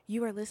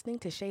You are listening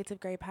to Shades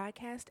of Grey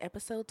Podcast,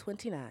 episode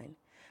 29.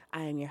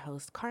 I am your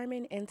host,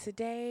 Carmen, and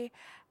today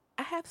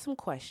I have some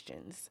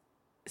questions.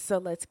 So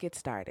let's get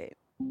started.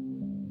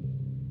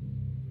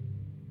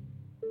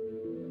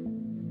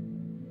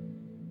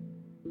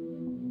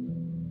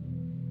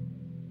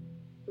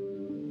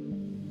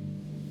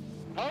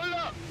 Hold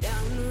up!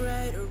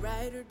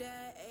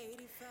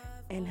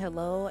 And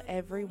hello,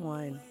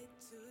 everyone.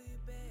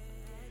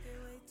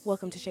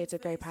 Welcome to Shades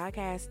of Grey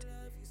Podcast.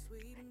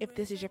 If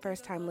this is your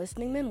first time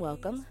listening, then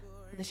welcome.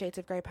 The Shades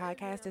of Grey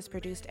Podcast is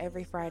produced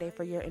every Friday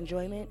for your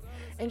enjoyment,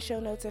 and show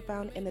notes are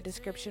found in the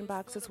description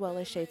box as well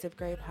as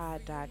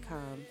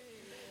shadesofgraypod.com.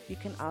 You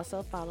can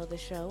also follow the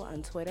show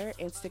on Twitter,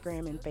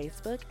 Instagram, and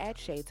Facebook at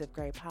Shades of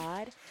Grey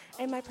Pod,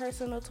 and my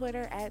personal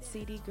Twitter at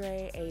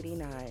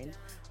CDGray89.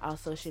 All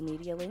social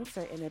media links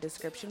are in the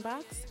description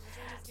box.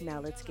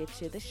 Now let's get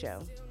to the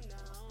show.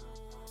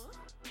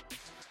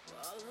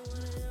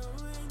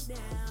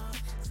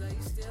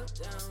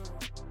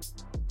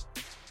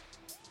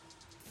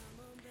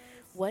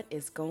 What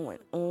is going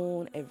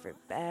on,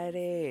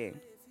 everybody?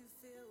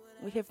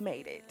 We have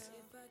made it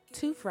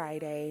to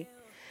Friday.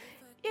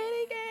 Yet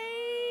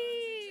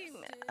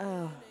again.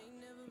 Oh,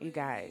 you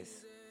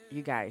guys.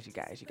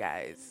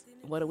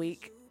 What a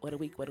week.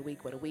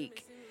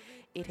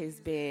 It has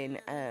been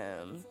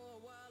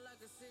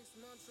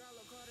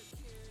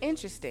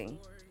interesting.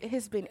 It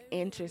has been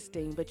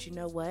interesting, but you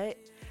know what?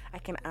 I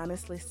can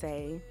honestly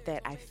say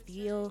that I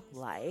feel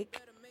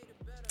like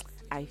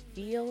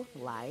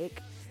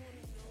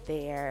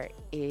there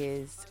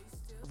is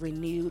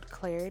renewed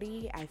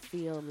clarity. I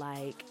feel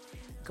like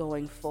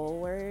going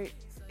forward,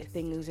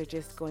 things are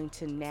just going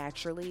to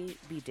naturally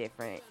be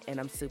different, and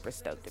I'm super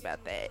stoked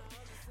about that.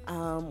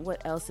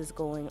 What else is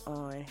going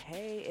on?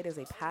 Hey, it is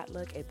a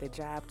potluck at the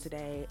job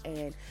today,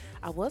 and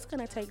I was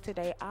going to take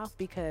today off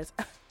because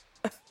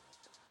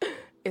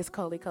it's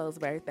Coley Cole's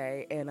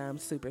birthday, and I'm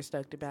super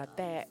stoked about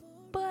that.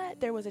 But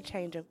there was a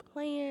change of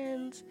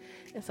plans,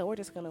 and so we're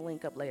just going to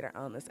link up later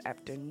on this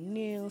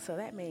afternoon. So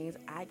that means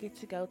I get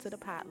to go to the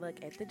potluck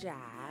at the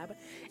job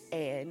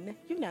and,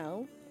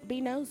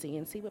 be nosy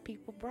and see what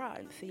people brought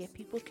and see if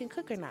people can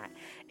cook or not.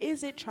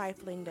 Is it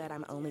trifling that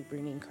I'm only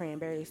bringing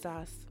cranberry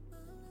sauce?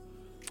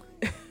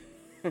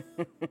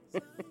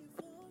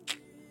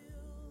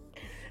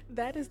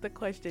 That is the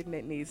question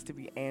that needs to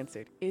be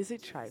answered. Is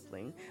it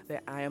trifling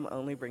that I am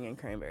only bringing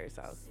cranberry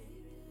sauce?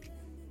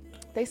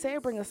 They say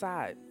bring a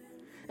side,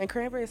 and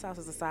cranberry sauce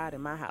is a side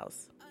in my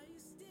house.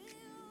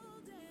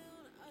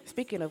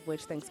 Speaking of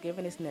which,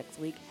 Thanksgiving is next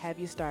week. Have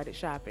you started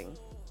shopping?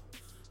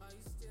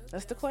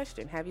 That's the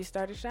question. Have you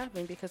started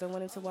shopping? Because I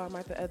went into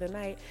Walmart the other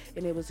night,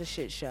 and it was a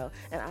shit show.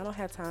 And I don't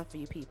have time for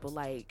you people.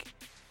 Like,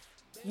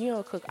 you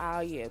don't cook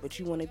all year, but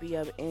you want to be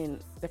up in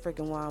the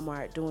freaking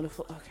Walmart doing the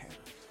food. Okay.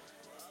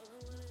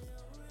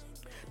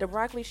 The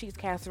broccoli cheese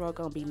casserole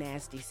gonna be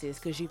nasty, sis,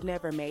 because you've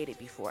never made it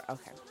before.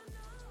 Okay.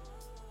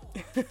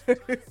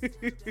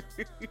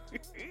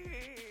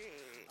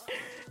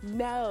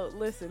 No,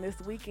 listen, this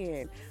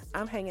weekend,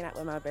 I'm hanging out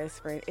with my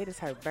best friend. It is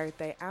her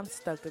birthday. I'm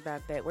stoked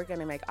about that. We're going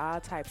to make all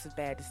types of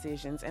bad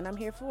decisions, and I'm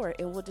here for it.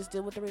 And we'll just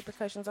deal with the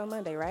repercussions on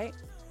Monday, right?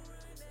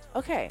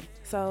 Okay,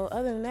 so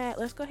other than that,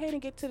 let's go ahead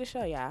and get to the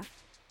show, y'all.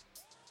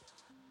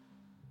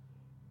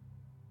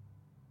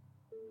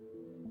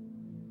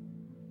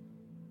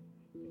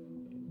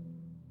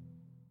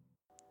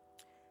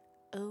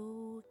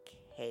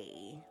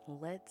 Okay,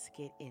 let's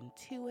get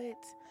into it.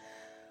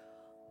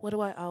 What do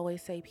I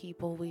always say,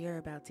 people? We are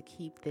about to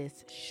keep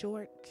this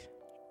short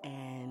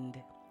and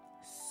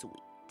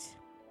sweet.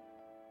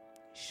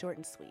 Short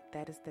and sweet.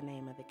 That is the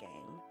name of the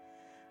game.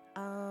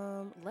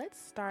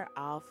 Let's start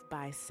off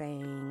by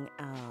saying,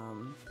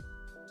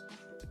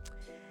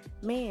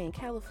 man,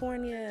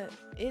 California,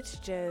 it's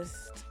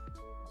just,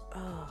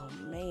 oh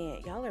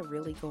man, y'all are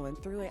really going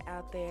through it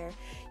out there.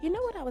 You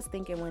know what I was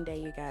thinking one day,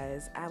 you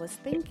guys? I was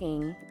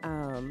thinking,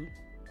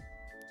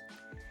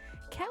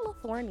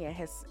 California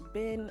has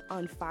been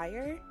on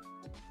fire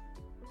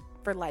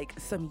for like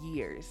some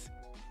years.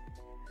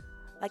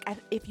 Like,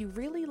 if you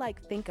really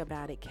think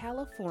about it,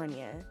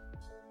 California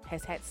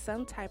has had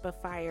some type of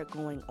fire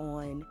going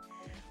on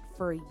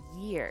for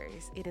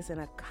years. It is in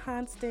a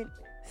constant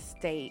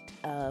state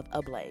of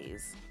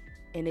ablaze.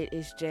 And it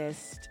is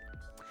just,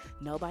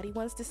 nobody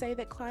wants to say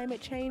that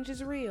climate change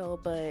is real,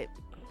 but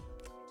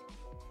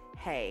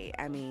hey,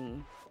 I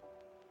mean,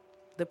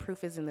 the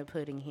proof is in the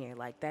pudding here.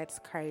 Like, that's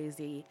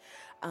crazy.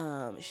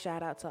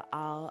 Shout out to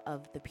all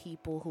of the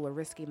people who are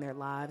risking their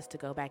lives to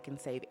go back and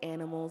save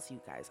animals.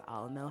 You guys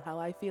all know how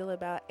I feel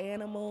about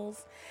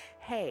animals.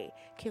 Hey,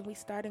 can we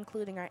start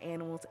including our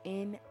animals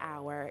in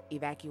our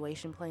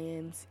evacuation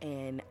plans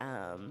and,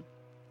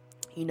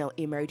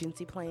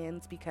 emergency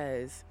plans?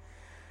 Because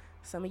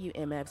some of you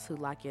MFs who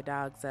lock your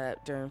dogs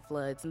up during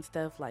floods and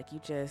stuff,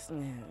 you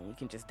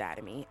can just die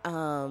to me.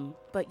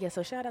 But yeah,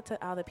 so shout out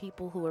to all the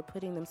people who are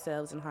putting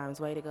themselves in harm's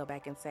way to go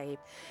back and save,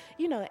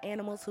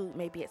 animals who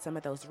may be at some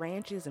of those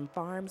ranches and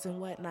farms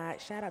and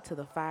whatnot. Shout out to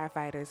the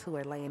firefighters who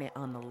are laying it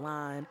on the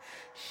line.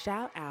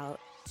 Shout out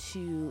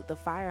to the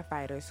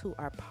firefighters who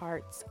are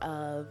parts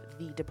of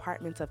the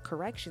departments of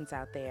corrections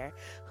out there,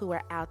 who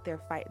are out there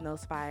fighting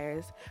those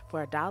fires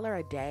for $1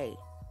 a day.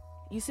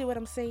 You see what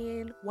I'm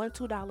saying?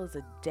 $1-2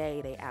 a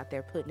day they out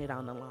there putting it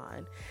on the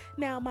line.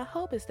 Now, my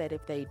hope is that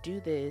if they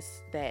do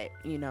this, that,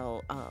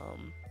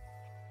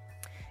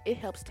 it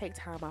helps take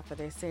time off of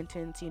their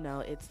sentence.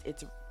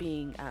 It's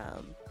being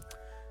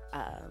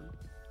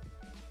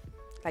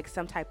like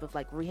some type of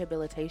like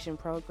rehabilitation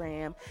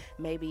program.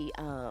 Maybe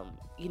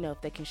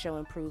if they can show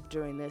improve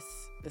during this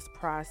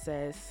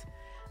process,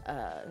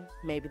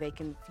 maybe they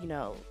can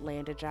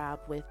land a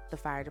job with the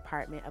fire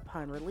department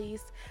upon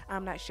release.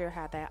 I'm not sure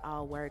how that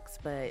all works,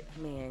 but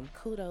man,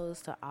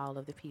 kudos to all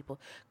of the people.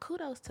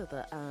 Kudos to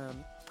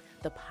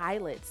the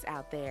pilots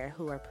out there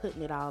who are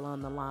putting it all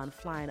on the line,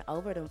 flying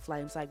over them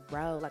flames. Like,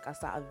 bro, like I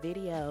saw a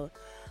video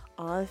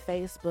on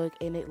Facebook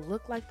and it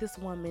looked like this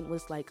woman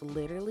was like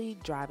literally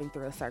driving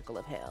through a circle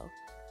of hell.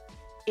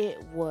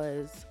 It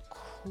was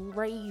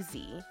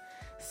crazy.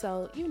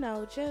 So,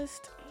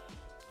 just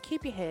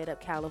keep your head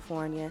up,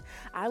 California.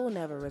 I will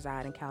never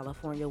reside in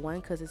California. 1,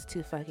 because it's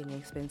too fucking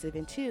expensive.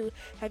 And 2,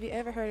 have you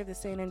ever heard of the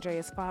San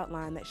Andreas Fault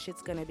Line? That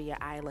shit's gonna be an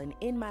island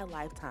in my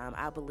lifetime.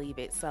 I believe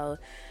it. So,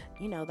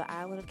 the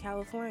island of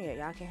California,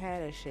 y'all can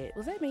have that shit.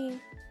 Was that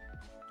me?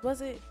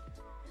 Was it?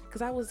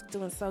 Because I was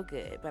doing so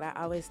good, but I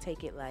always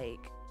take it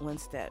like one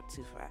step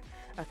too far.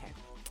 Okay.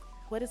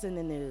 What is in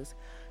the news?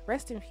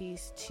 Rest in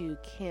peace to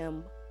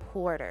Kim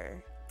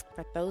Porter.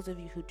 For those of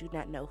you who do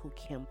not know who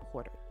Kim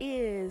Porter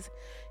is,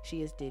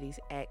 she is Diddy's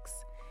ex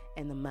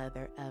and the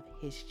mother of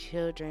his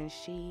children.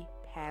 She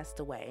passed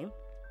away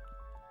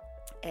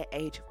at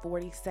age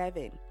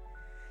 47.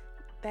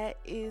 That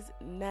is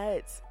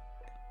nuts.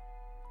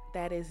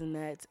 That is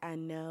nuts. I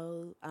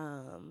know,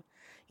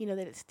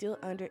 that it's still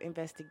under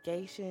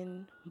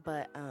investigation,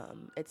 but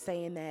it's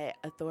saying that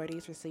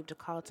authorities received a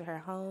call to her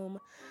home.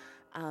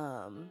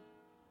 I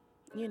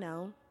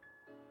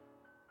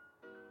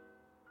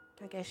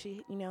guess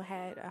she,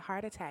 had a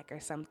heart attack or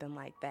something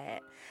like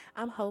that.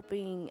 I'm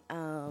hoping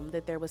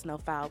that there was no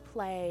foul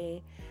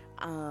play.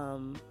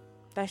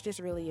 That's just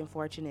really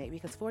unfortunate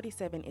because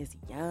 47 is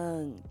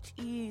young.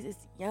 Jeez,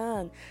 it's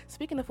young.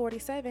 Speaking of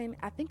 47,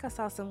 I think I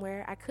saw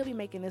somewhere, I could be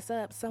making this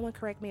up, someone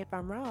correct me if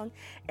I'm wrong,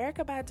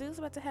 Erykah Badu's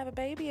about to have a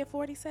baby at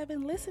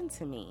 47. Listen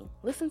to me.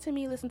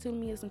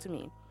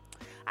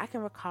 I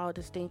can recall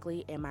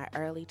distinctly in my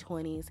early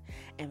 20s,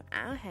 and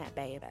I had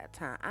baby by the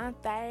time I'm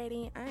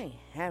 30, I ain't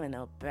having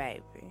no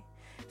baby.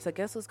 So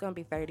guess who's going to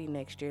be 30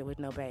 next year with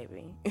no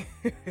baby?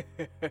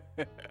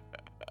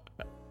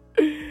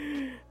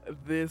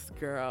 This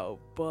girl.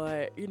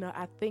 But,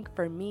 I think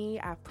for me,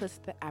 I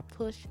pushed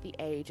the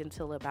age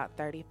until about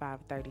 35,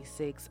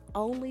 36,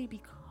 only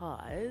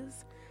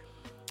because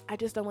I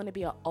just don't want to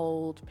be an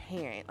old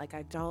parent. Like,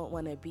 I don't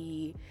want to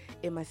be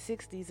in my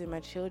 60s and my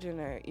children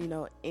are,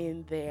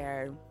 in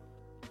their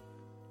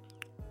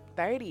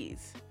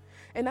 30s.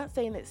 And not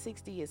saying that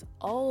 60 is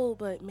old,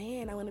 but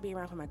man, I want to be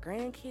around for my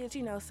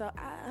grandkids, so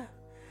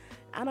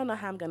I don't know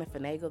how I'm going to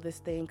finagle this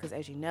thing because,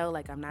 as you know,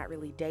 like, I'm not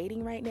really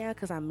dating right now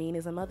because I'm mean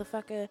as a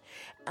motherfucker.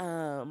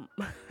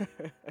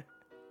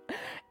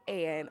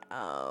 And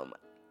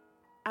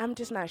I'm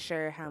just not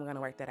sure how I'm going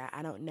to work that out.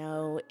 I don't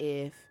know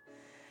if...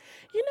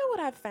 what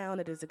I've found?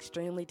 It is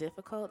extremely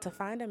difficult to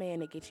find a man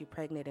to get you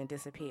pregnant and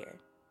disappear.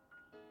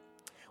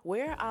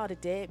 Where are all the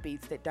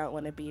deadbeats that don't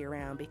want to be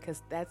around?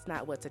 Because that's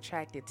not what's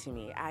attracted to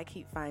me. I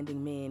keep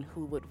finding men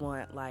who would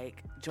want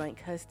like joint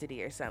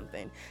custody or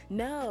something.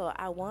 No,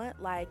 I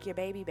want like your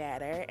baby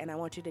batter and I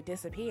want you to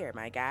disappear,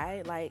 my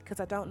guy. Like, because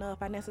I don't know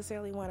if I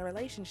necessarily want a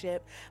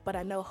relationship, but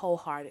I know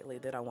wholeheartedly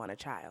that I want a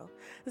child.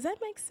 Does that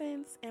make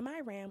sense? Am I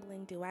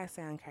rambling? Do I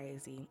sound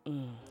crazy?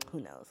 Who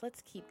knows?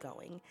 Let's keep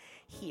going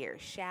here,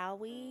 shall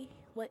we?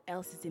 What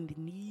else is in the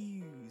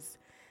news?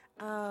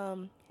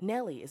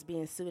 Nelly is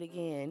being sued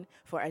again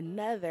for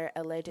another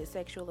alleged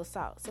sexual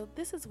assault. So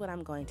this is what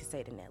I'm going to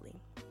say to Nelly.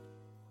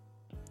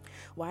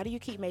 Why do you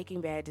keep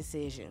making bad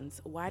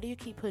decisions? Why do you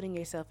keep putting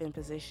yourself in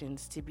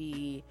positions to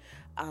be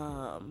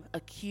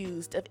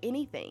accused of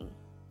anything?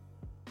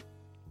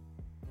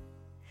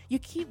 You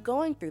keep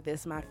going through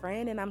this, my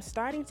friend, and I'm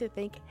starting to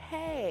think,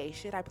 hey,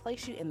 should I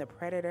place you in the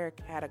predator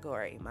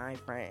category, my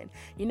friend?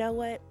 You know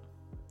what?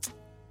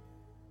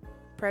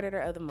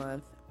 Predator of the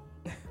month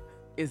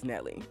is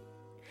Nelly.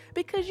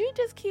 Because you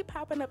just keep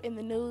popping up in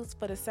the news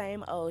for the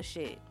same old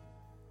shit.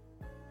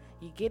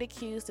 You get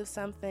accused of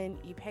something,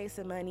 you pay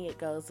some money, it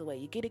goes away.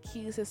 You get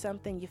accused of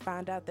something, we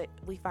find out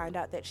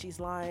that she's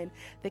lying,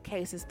 the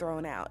case is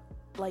thrown out.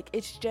 Like,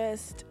 it's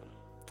just,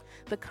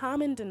 the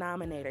common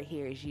denominator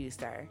here is you,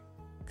 sir.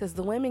 Because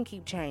the women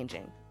keep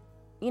changing.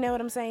 You know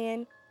what I'm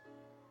saying?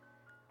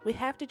 We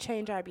have to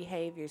change our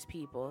behaviors,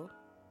 people.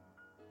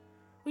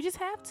 We just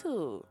have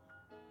to.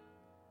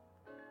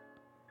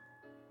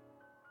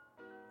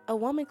 A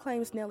woman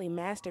claims Nelly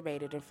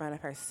masturbated in front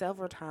of her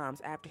several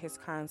times after his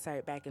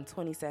concert back in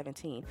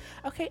 2017.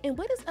 Okay, and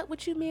what is up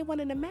with you men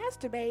wanting to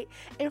masturbate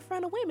in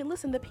front of women?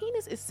 Listen, the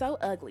penis is so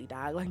ugly,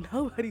 dog. Like,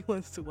 nobody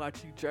wants to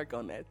watch you jerk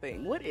on that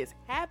thing. What is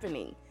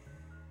happening?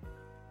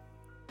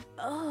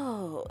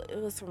 Oh, it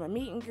was from a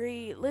meet and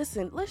greet.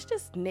 Listen, let's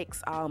just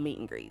nix all meet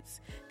and greets,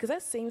 because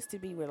that seems to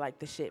be where like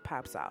the shit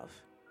pops off.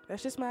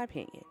 That's just my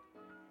opinion.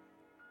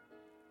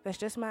 That's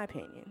just my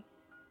opinion.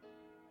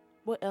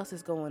 What else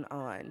is going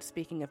on?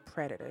 Speaking of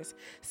predators,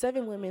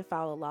 7 women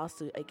file a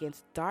lawsuit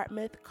against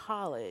Dartmouth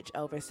College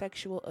over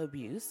sexual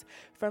abuse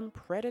from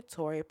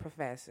predatory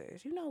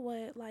professors. You know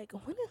what? Like,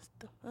 what is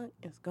the fuck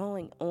is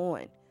going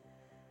on?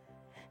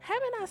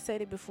 Haven't I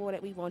said it before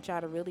that we want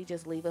y'all to really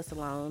just leave us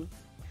alone?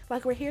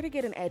 Like, we're here to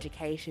get an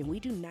education. We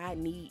do not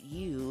need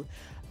you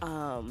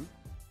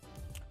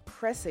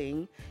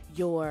pressing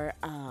your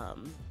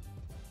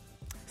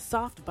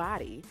soft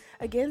body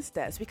against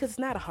us, because it's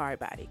not a hard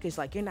body, because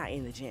like you're not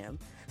in the gym,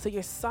 so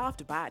your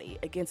soft body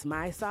against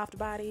my soft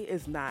body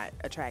is not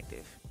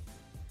attractive.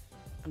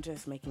 I'm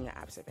just making an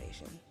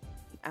observation.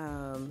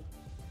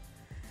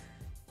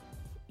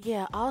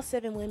 Yeah, all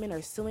 7 women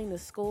are suing the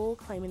school,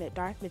 claiming that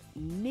Dartmouth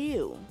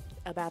knew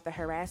about the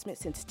harassment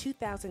since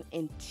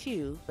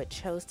 2002 but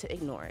chose to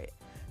ignore it.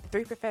 The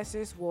 3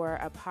 professors were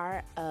a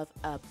part of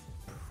a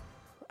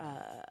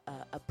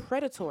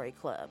predatory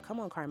club. Come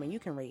on, Carmen, you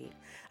can read.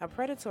 A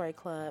predatory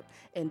club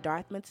in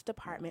Dartmouth's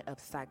Department of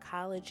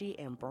Psychology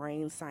and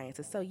Brain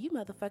Sciences. So you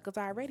motherfuckers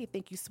already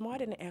think you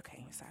smarter than...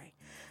 Okay, sorry.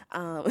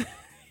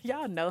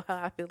 Y'all know how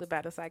I feel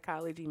about a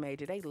psychology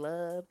major. They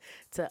love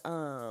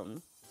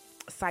to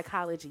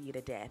psychology you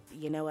to death.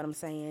 You know what I'm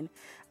saying?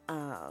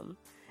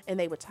 And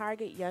they would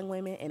target young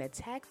women and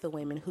attack the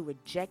women who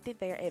rejected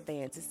their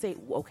advances. Say,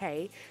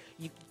 okay,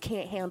 you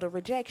can't handle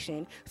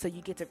rejection, so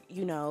you get to,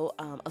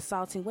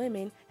 assaulting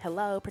women.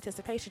 Hello,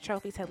 participation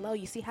trophies. Hello,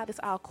 you see how this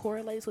all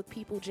correlates with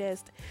people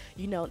just,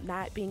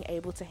 not being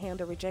able to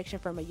handle rejection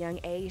from a young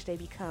age. They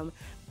become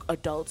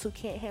adults who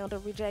can't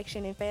handle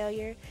rejection and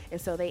failure, and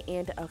so they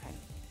end. Okay,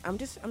 I'm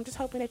just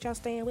hoping that y'all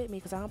staying with me,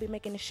 because I don't be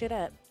making this shit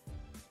up.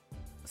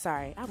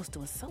 Sorry, I was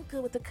doing so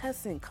good with the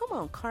cussing. Come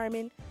on,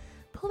 Carmen.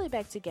 Pull it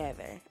back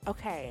together.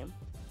 Okay.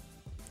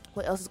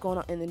 What else is going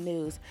on in the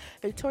news?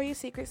 Victoria's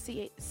Secret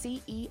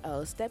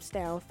CEO steps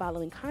down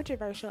following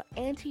controversial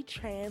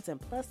anti-trans and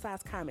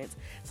plus-size comments.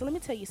 So let me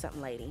tell you something,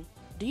 lady.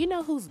 Do you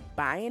know who's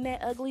buying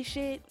that ugly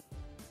shit?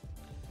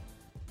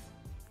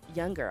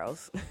 Young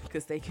girls,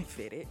 because they can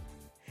fit it.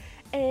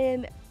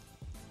 And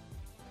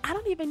I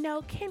don't even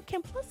know, can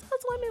plus-size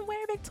women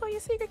wear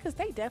Victoria's Secret? Because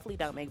they definitely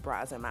don't make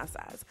bras in my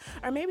size.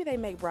 Or maybe they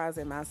make bras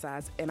in my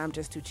size and I'm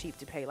just too cheap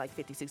to pay like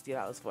 $50,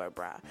 $60 for a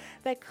bra.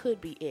 That could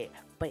be it.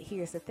 But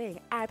here's the thing.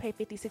 I pay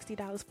 $50,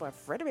 $60 for a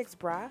Fredericks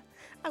bra.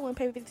 I wouldn't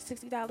pay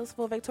 $50, $60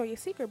 for a Victoria's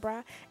Secret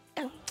bra.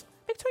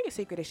 Victoria's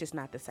Secret is just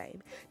not the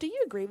same. Do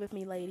you agree with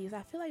me, ladies?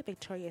 I feel like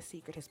Victoria's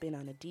Secret has been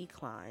on a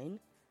decline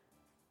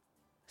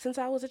since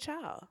I was a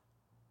child.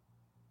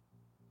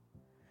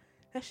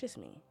 That's just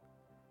me.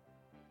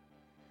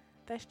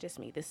 That's just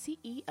me. The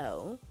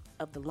CEO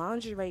of the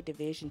lingerie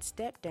division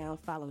stepped down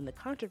following the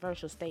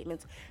controversial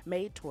statements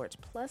made towards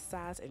plus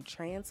size and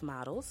trans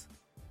models.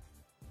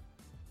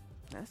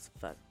 That's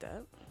fucked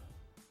up.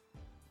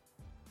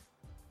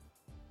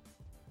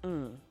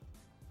 I'm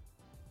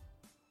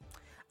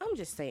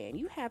just saying,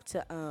 you have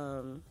to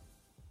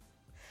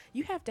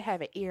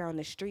have an ear on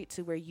the street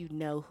to where you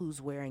know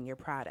who's wearing your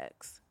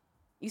products.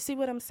 You see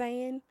what I'm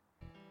saying?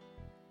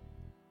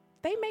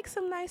 They make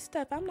some nice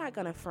stuff. I'm not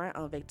going to front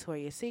on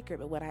Victoria's Secret,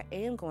 but what I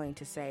am going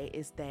to say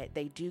is that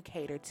they do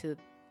cater to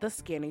the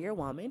skinnier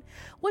woman,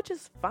 which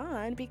is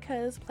fine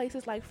because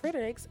places like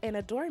Fredericks and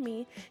Adore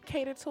Me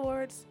cater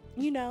towards,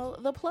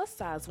 the plus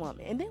size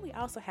woman. And then we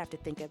also have to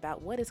think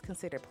about what is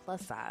considered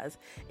plus size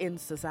in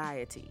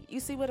society. You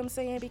see what I'm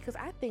saying? Because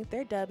I think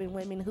they're dubbing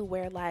women who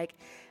wear like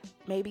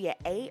maybe an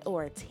 8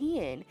 or a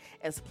 10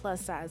 as plus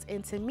size.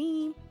 And to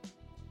me,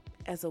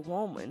 as a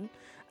woman,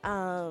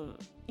 I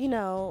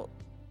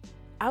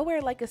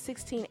wear like a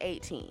 16,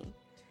 18,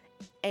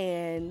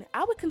 and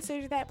I would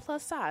consider that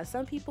plus size.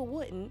 Some people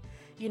wouldn't,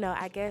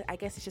 I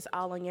guess it's just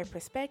all on your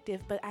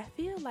perspective, but I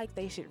feel like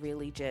they should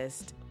really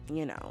just,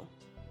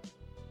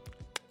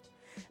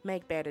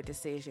 make better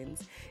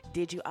decisions.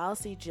 Did you all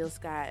see Jill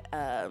Scott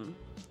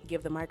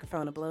give the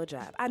microphone a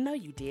blowjob? I know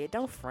you did.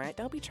 Don't front.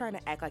 Don't be trying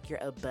to act like you're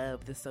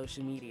above the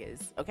social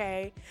medias,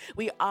 okay?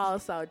 We all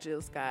saw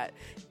Jill Scott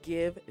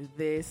give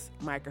this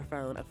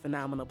microphone a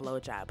phenomenal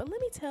blowjob. But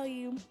let me tell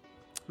you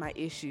my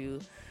issue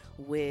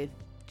with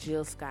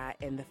Jill Scott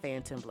and the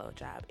Phantom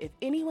blowjob. If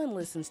anyone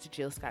listens to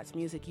Jill Scott's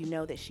music, you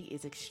know that she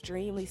is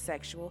extremely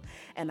sexual,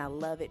 and I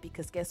love it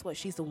because guess what?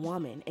 She's a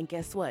woman, and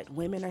guess what?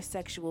 Women are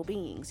sexual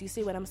beings. You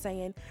see what I'm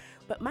saying?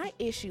 But my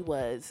issue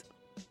was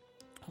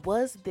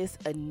this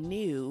a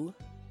new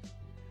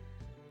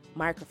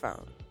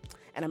microphone?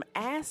 And I'm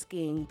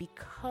asking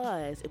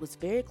because it was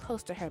very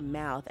close to her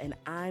mouth, and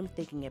I'm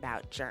thinking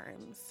about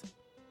germs.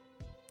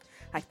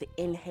 Like the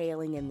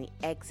inhaling and the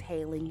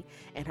exhaling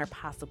and her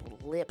possible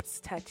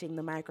lips touching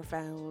the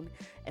microphone.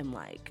 And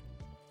like,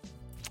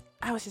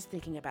 I was just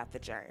thinking about the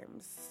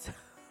germs.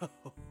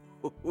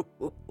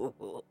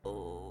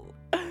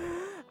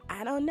 I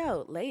I don't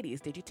know. Ladies,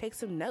 did you take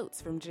some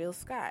notes from Jill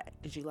Scott?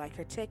 Did you like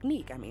her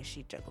technique? I mean,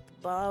 she juggled the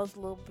balls a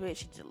little bit.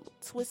 She did a little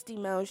twisty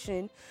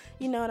motion.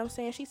 You know what I'm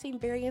saying? She seemed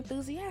very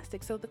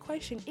enthusiastic. So the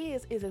question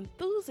is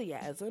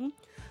enthusiasm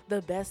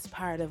the best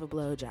part of a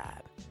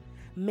blowjob?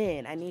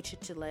 Men, I need you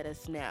to let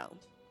us know.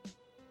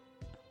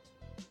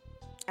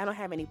 I don't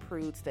have any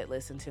prudes that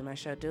listen to my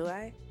show, do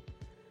I?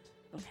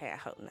 Okay, I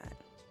hope not.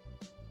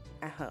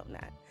 I hope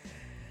not.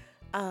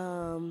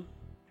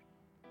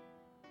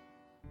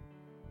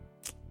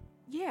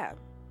 Yeah,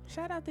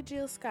 shout out to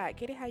Jill Scott.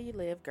 Get it how you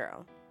live,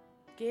 girl.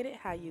 Get it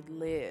how you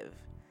live.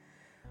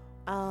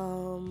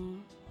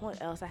 What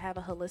else? I have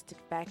a holistic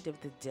fact of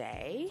the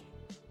day.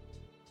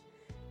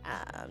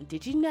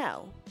 Did you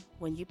know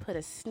when you put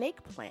a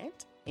snake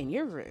plant in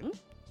your room,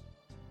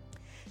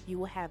 you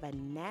will have a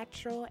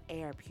natural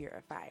air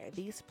purifier?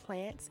 These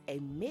plants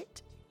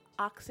emit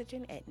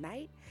oxygen at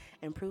night,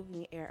 improving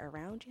the air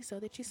around you so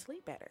that you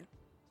sleep better.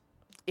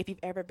 If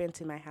you've ever been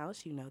to my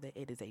house, you know that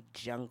it is a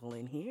jungle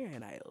in here,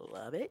 and I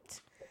love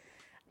it.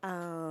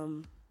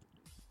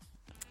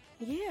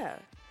 Yeah.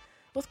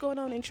 What's going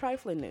on in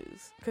trifling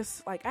news?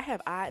 Because, like, I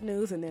have odd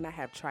news, and then I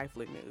have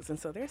trifling news. And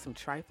so there's some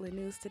trifling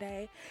news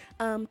today.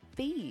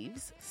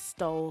 Thieves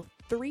stole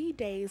 3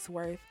 days'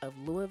 worth of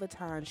Louis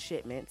Vuitton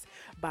shipments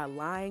by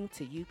lying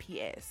to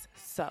UPS.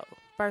 So,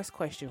 first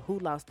question, who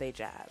lost their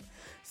job?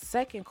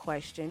 Second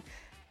question,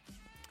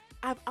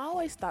 I've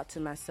always thought to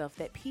myself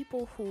that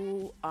people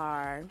who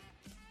are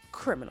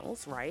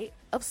criminals, right,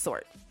 of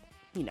sort,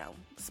 you know,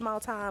 small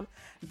time,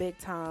 big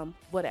time,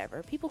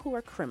 whatever, people who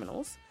are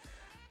criminals,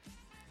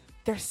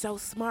 they're so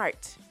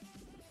smart.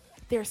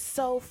 They're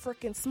so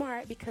freaking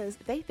smart because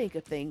they think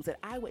of things that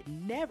I would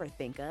never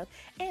think of,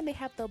 and they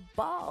have the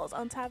balls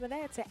on top of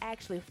that to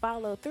actually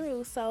follow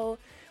through. So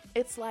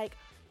it's like,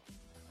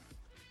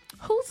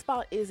 whose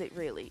fault is it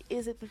really?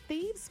 Is it the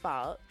thieves'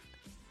 fault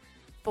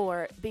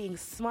for being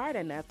smart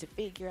enough to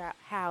figure out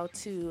how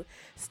to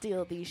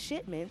steal these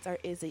shipments, or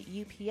is it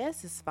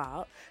UPS's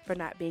fault for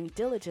not being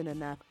diligent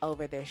enough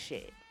over their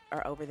shit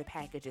or over the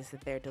packages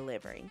that they're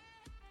delivering?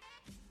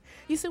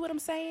 You see what I'm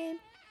saying?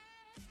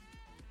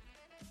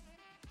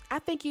 I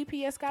think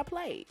UPS got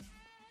played,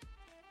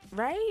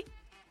 right?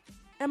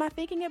 Am I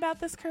thinking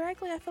about this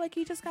correctly? I feel like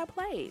you just got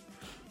played.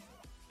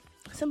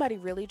 Somebody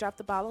really dropped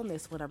the ball on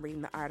this when I'm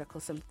reading the article.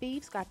 Some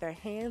thieves got their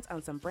hands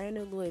on some brand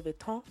new Louis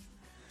Vuitton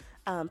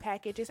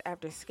packages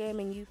after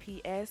scamming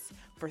UPS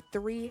for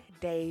 3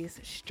 days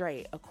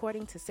straight.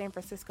 According to San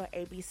Francisco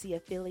ABC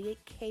affiliate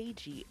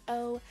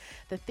KGO,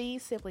 the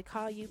thieves simply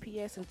called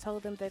UPS and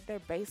told them that the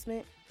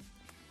basement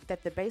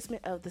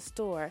of the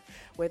store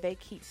where they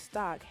keep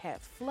stock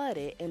had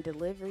flooded and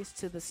deliveries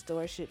to the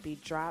store should be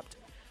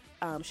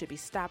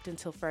stopped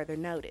until further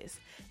notice.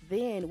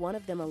 Then one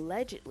of them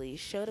allegedly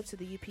showed up to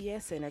the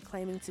UPS center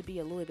claiming to be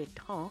a Louis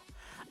Vuitton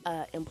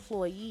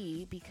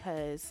employee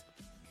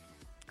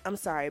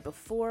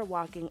before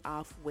walking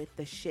off with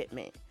the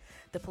shipment.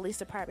 The police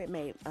department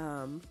made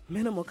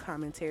minimal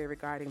commentary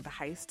regarding the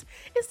heist.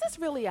 Is this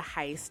really a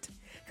heist?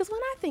 Because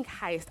when I think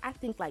heist, I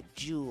think like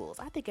jewels.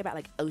 I think about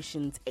like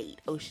Ocean's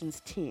 8,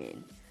 Ocean's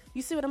 10.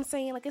 You see what I'm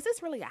saying? Like, is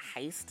this really a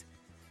heist?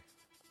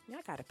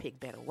 Y'all gotta pick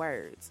better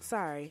words.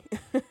 Sorry.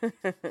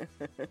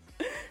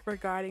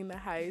 Regarding the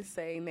heist,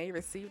 saying they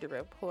received a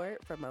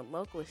report from a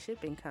local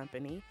shipping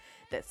company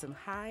that some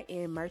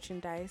high-end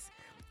merchandise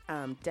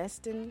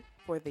destined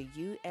for the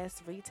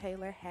U.S.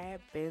 retailer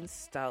had been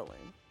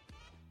stolen.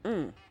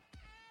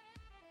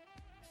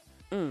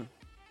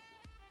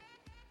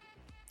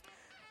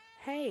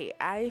 Hey,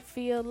 I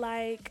feel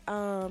like,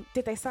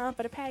 did they sign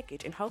for the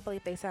package? And hopefully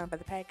if they sign for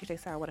the package, they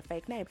sign with a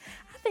fake name.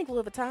 I think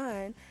Louis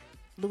Vuitton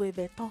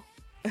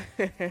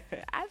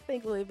I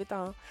think Louis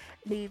Vuitton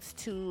needs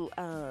to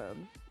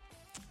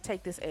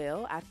take this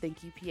L. I think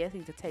UPS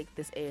needs to take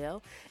this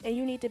L. And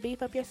you need to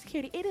beef up your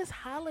security. It is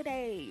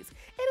holidays.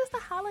 It is the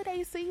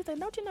holiday season.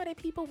 Don't you know that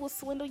people will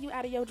swindle you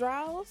out of your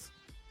drawers?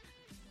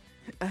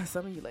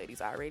 Some of you ladies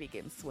are already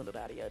getting swindled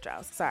out of your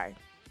drawers. Sorry.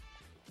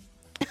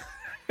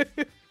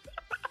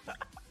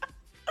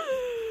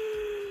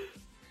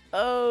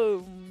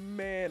 Oh,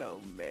 man.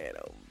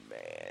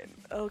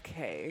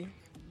 Okay.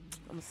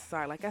 I'm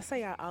sorry. Like I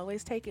say, I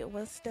always take it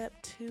one step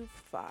too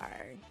far.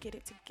 Get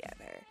it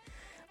together.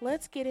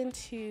 Let's get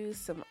into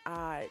some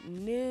odd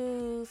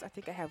news. I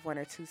think I have one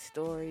or two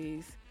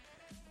stories.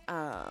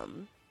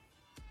 One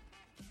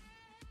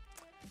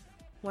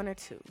or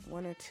two.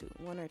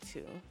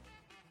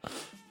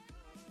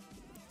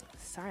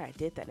 Sorry, I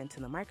did that into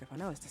the microphone.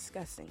 That was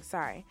disgusting.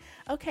 Sorry.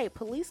 Okay,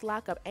 police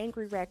lock up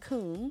angry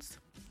raccoons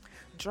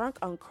drunk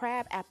on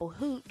crab apple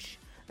hooch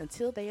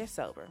until they are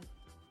sober.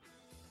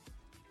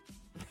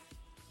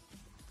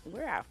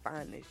 Where I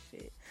find this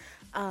shit?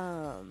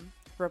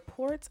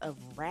 Reports of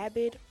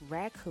rabid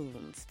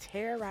raccoons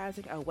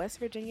terrorizing a West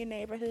Virginia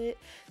neighborhood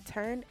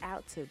turned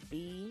out to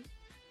be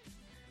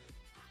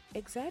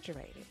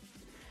exaggerated.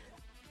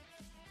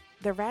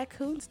 The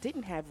raccoons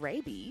didn't have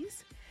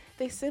rabies.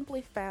 They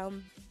simply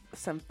found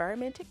some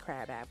fermented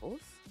crab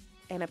apples,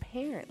 and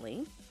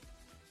apparently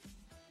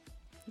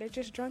they're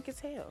just drunk as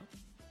hell.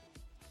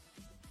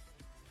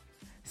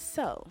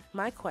 So,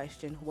 my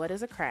question, what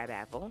is a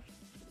crabapple?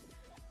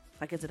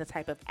 Like, is it a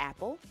type of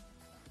apple?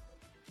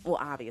 Well,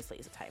 obviously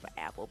it's a type of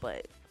apple,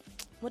 but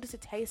what does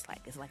it taste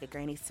like? Is it like a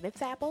Granny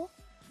Smith's apple?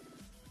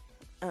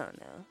 I don't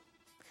know.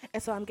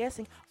 And so I'm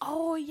guessing,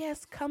 oh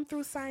yes, come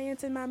through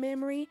science in my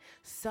memory.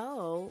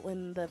 So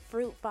when the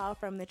fruit fall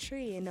from the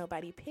tree and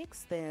nobody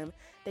picks them,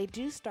 they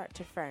do start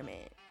to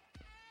ferment.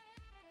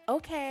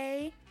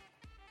 Okay.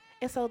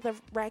 And so the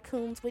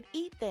raccoons would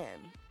eat them.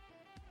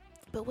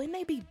 But wouldn't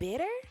they be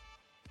bitter?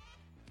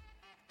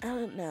 I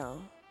don't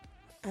know.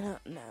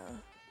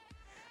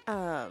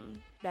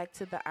 Back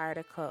to the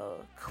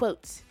article.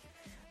 Quote,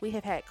 we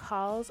have had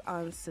calls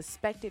on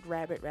suspected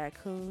rabid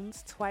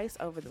raccoons twice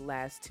over the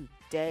last 2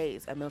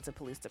 days, a Milton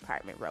Police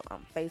Department wrote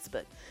on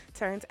Facebook.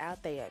 Turns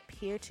out they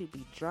appear to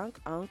be drunk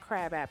on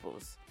crab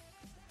apples.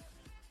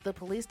 The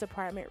police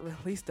department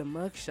released a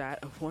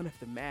mugshot of one of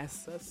the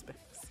masked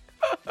suspects.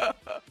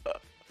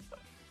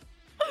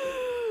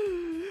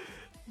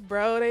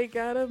 Bro, they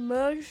got a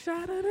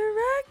mugshot of the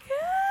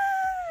raccoon.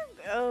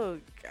 Oh,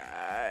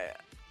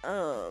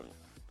 God.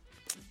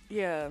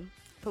 Yeah.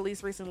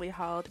 Police recently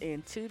hauled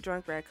in 2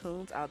 drunk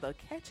raccoons, although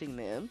catching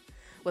them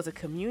was a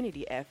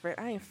community effort.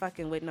 I ain't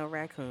fucking with no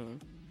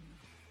raccoon.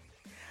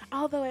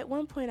 Although at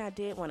one point I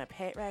did want a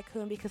pet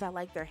raccoon because I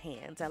like their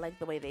hands. I like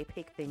the way they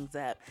pick things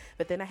up.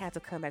 But then I had to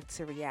come back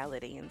to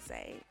reality and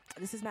say,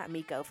 this is not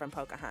Miko from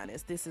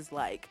Pocahontas. This is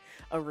like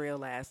a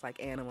real ass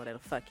like animal that'll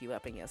fuck you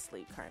up in your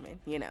sleep, Carmen.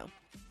 You know.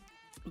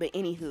 But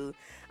anywho,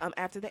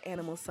 after the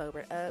animals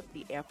sobered up,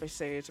 the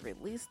officers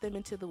released them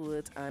into the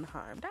woods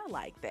unharmed. I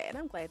like that.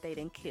 I'm glad they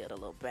didn't kill the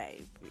little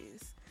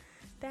babies.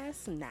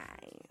 That's nice.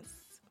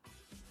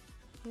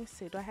 Let's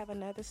see. Do I have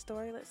another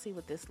story? Let's see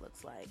what this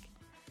looks like.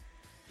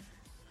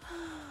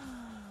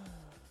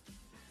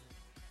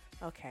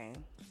 Okay.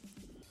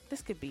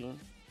 This could be.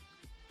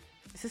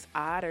 Is this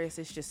odd or is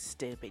this just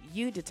stupid?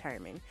 You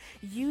determine.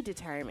 New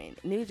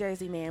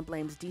Jersey man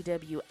blames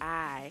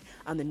DWI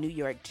on the New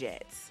York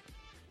Jets.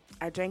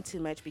 I drank too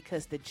much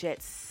because the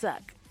Jets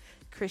suck,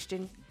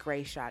 Christian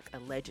Grayshock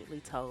allegedly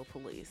told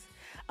police.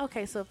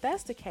 Okay, so if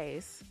that's the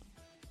case,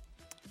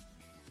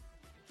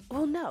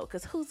 well, no,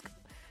 because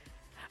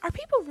are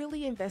people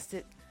really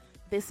invested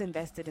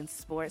in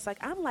sports? Like,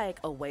 I'm like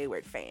a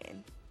wayward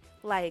fan.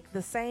 Like,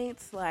 the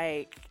Saints,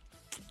 like,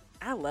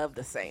 I love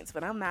the Saints,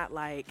 but I'm not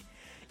like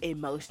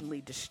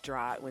emotionally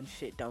distraught when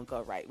shit don't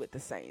go right with the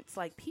Saints.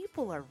 Like,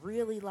 people are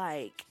really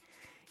like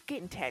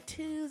getting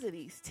tattoos of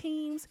these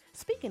teams.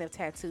 Speaking of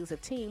tattoos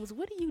of teams,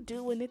 what do you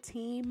do when the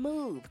team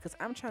move? Because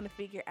I'm trying to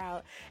figure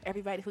out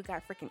everybody who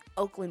got freaking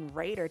Oakland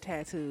Raider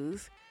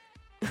tattoos.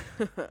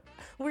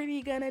 What are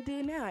you gonna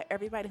do now?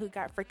 Everybody who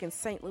got freaking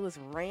St. Louis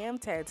Ram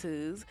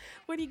tattoos,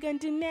 what are you gonna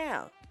do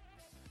now?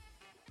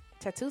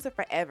 Tattoos are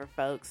forever,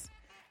 folks.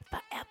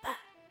 Forever.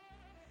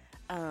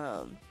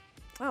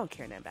 I don't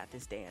care nothing about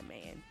this damn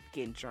man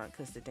getting drunk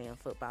because the damn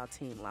football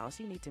team lost.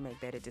 You need to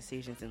make better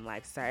decisions in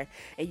life, sir.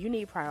 And you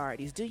need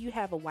priorities. Do you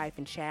have a wife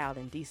and child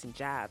and decent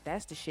job?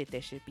 That's the shit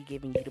that should be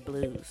giving you the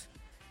blues.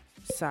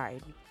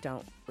 Sorry,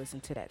 don't listen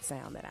to that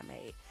sound that I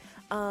made.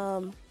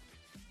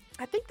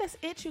 I think that's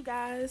it, you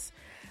guys.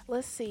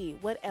 Let's see.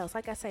 What else?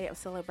 Like I say, I'm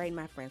celebrating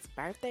my friend's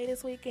birthday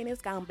this weekend.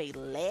 It's going to be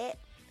lit.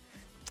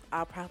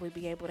 I'll probably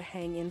be able to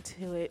hang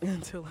into it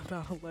until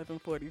about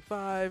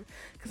 11:45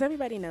 because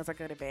everybody knows I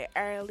go to bed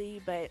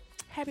early. But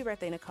happy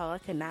birthday, Nicole. I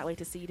cannot wait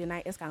to see you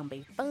tonight. It's going to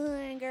be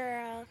fun,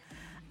 girl.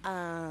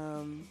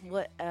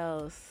 What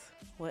else?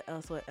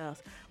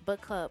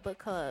 Book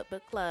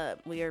club.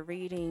 We are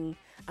reading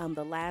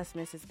The Last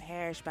Mrs.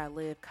 Parrish by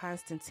Liv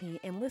Constantine.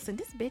 And listen,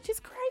 this bitch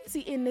is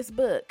crazy in this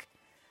book.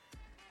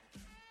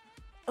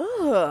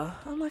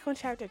 I'm like on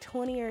chapter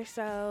 20 or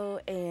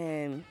so,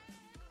 and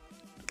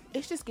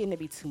it's just getting to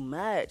be too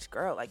much,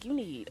 girl. Like, you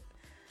need.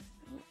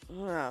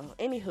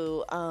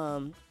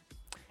 Anywho,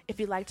 if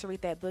you'd like to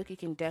read that book, you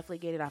can definitely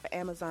get it off of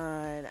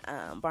Amazon,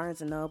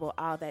 Barnes & Noble,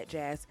 all that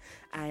jazz.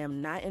 I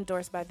am not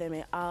endorsed by them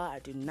at all. I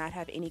do not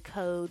have any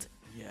codes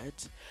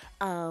yet.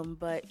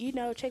 But,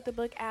 check the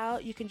book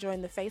out. You can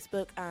join the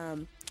Facebook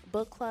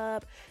book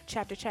club,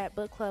 Chapter Chat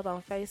Book Club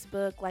on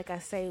Facebook. Like I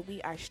say,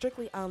 we are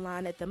strictly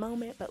online at the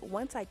moment, but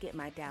once I get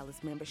my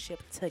Dallas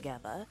membership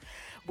together,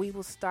 we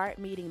will start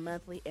meeting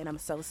monthly, and I'm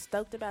so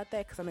stoked about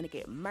that because I'm going to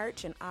get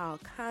merch and all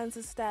kinds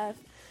of stuff.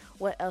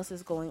 What else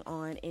is going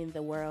on in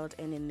the world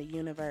and in the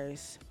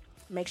universe?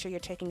 Make sure you're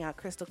checking out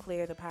Crystal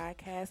Clear, the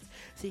podcast,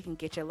 so you can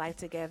get your life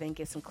together and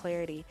get some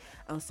clarity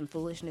on some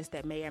foolishness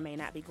that may or may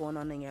not be going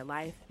on in your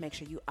life. Make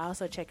sure you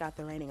also check out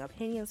the Reigning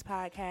Opinions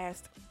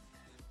podcast,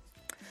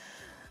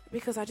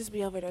 because I just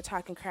be over there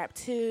talking crap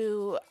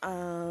too.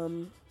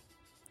 I'm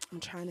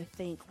trying to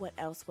think what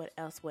else.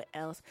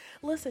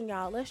 Listen,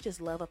 y'all, let's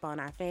just love up on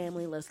our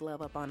family. Let's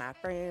love up on our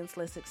friends.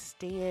 Let's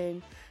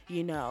extend,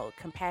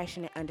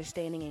 compassionate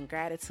understanding and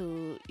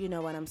gratitude. You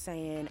know what I'm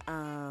saying?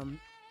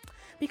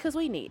 Because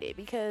we need it,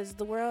 because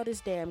the world is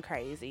damn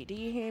crazy. Do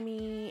you hear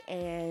me?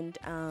 And,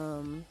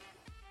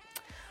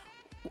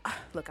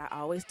 look, I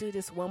always do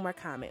this. One more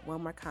comment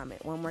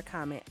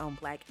on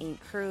Black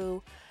Ink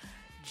Crew.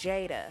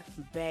 Jada,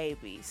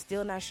 baby,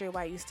 still not sure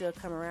why you still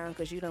come around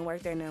because you don't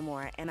work there no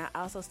more. And I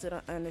also still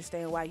don't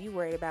understand why you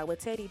worried about what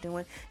Teddy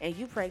doing and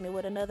you pregnant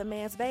with another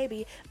man's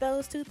baby.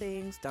 Those two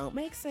things don't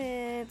make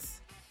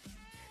sense.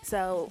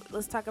 So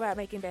let's talk about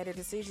making better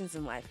decisions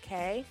in life,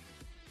 okay?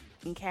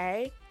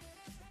 Okay?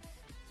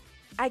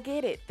 I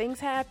get it. Things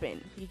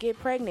happen. You get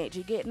pregnant.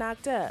 You get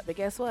knocked up. But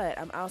guess what?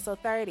 I'm also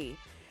 30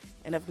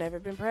 and I've never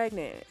been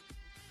pregnant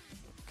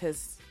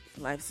because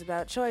life's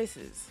about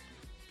choices.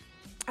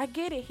 I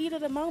get it. Heat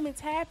of the moments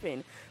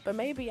happen. But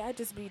maybe I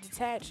just be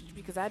detached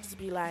because I just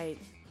be like,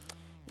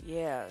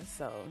 yeah,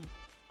 so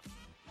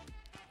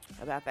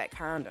about that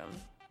condom.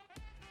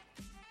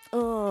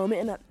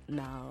 Man,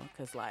 no,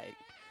 because like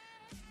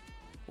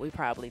we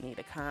probably need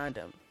a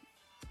condom.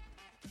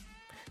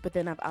 But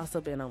then I've also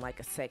been on like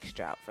a sex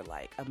drought for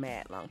like a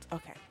mad long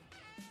time. Okay.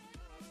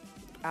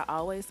 I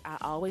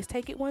always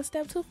take it one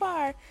step too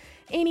far.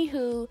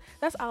 Anywho,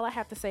 that's all I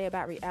have to say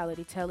about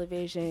reality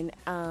television.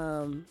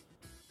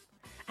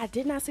 I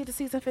did not see the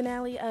season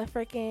finale of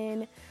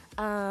freaking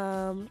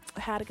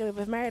How to Get Away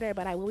with Murder,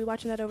 but I will be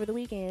watching that over the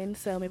weekend.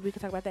 So maybe we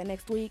can talk about that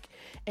next week.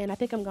 And I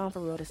think I'm gone for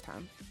real this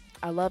time.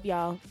 I love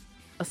y'all.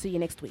 I'll see you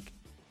next week.